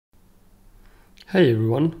Hey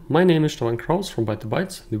everyone, my name is Stefan Kraus from Byte to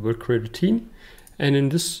Bytes, the World Creator team, and in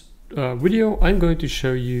this video I'm going to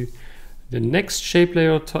show you the next shape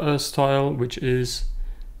layer style, which is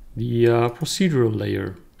the procedural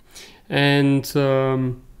layer. And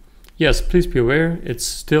yes, please be aware it's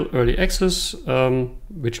still early access,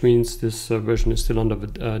 which means this version is still under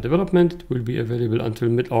development. It will be available until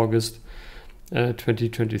mid-August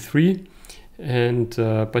 2023, and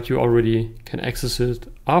but you already can access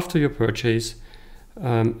it after your purchase.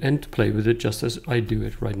 And play with it just as I do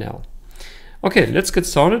it right now. Okay, let's get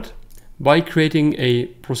started by creating a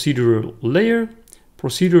procedural layer.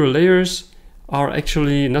 Procedural layers are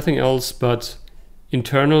actually nothing else but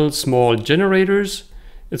internal small generators.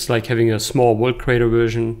 It's like having a small World Creator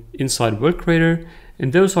version inside World Creator,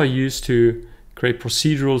 and those are used to create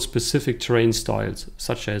procedural specific terrain styles,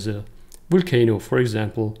 such as a volcano, for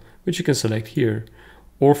example, which you can select here,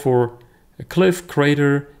 or for a cliff,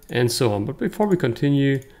 crater, and so on. But before we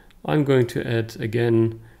continue, I'm going to add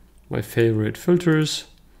again my favorite filters,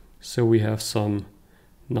 so we have some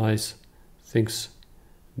nice things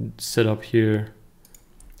set up here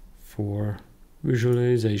for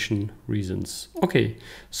visualization reasons. Okay,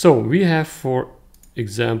 so we have, for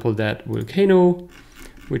example, that volcano,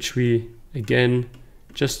 which we again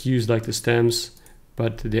just use like the stems,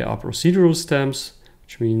 but they are procedural stems,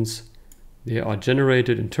 which means they are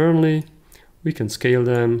generated internally. We can scale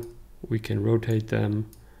them, we can rotate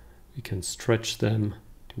them, we can stretch them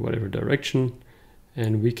to whatever direction,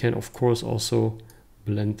 and we can of course also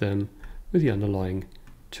blend them with the underlying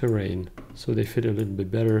terrain so they fit a little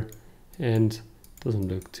bit better and doesn't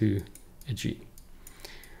look too edgy.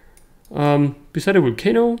 Beside a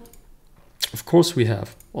volcano, of course, we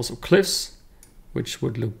have also cliffs, which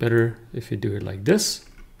would look better if you do it like this,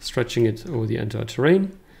 stretching it over the entire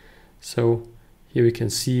terrain. So here we can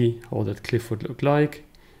see how that cliff would look like.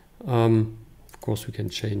 Of course, we can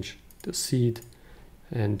change the seed,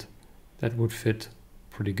 and that would fit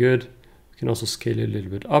pretty good. We can also scale it a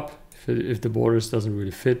little bit up if the borders doesn't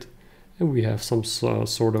really fit, and we have some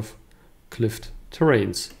sort of cliffed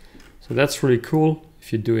terrains. So that's really cool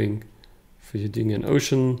if you're doing an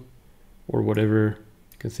ocean or whatever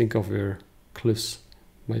you can think of where cliffs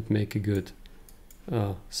might make a good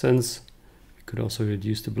sense. We could also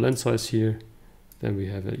reduce the blend size here. Then we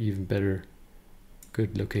have an even better,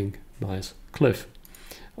 good looking, nice cliff.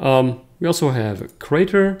 We also have a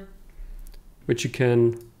crater, which you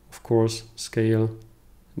can, of course, scale,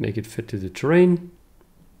 make it fit to the terrain.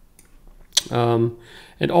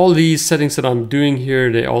 And all these settings that I'm doing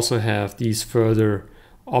here, they also have these further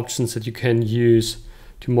options that you can use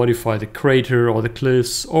to modify the crater or the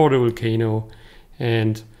cliffs or the volcano.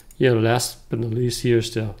 And yeah, last but not least,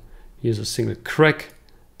 here's a single crack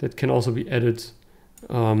that can also be added.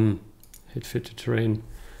 It fit the terrain.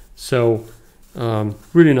 So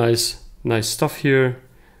really nice stuff here,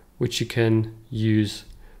 which you can use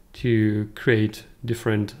to create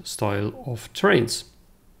different style of terrains.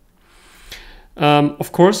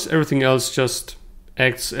 Of course, everything else just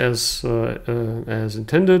acts as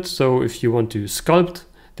intended. So if you want to sculpt,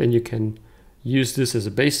 then you can use this as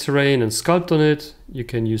a base terrain and sculpt on it. You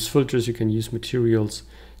can use filters, you can use materials,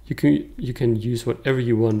 you can use whatever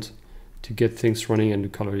you want to get things running and to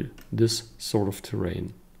color this sort of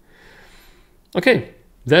terrain. Okay,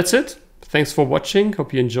 that's it. Thanks for watching.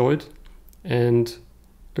 Hope you enjoyed, and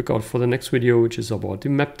look out for the next video, which is about the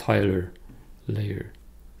map tiler layer.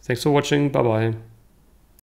 Thanks for watching. Bye bye.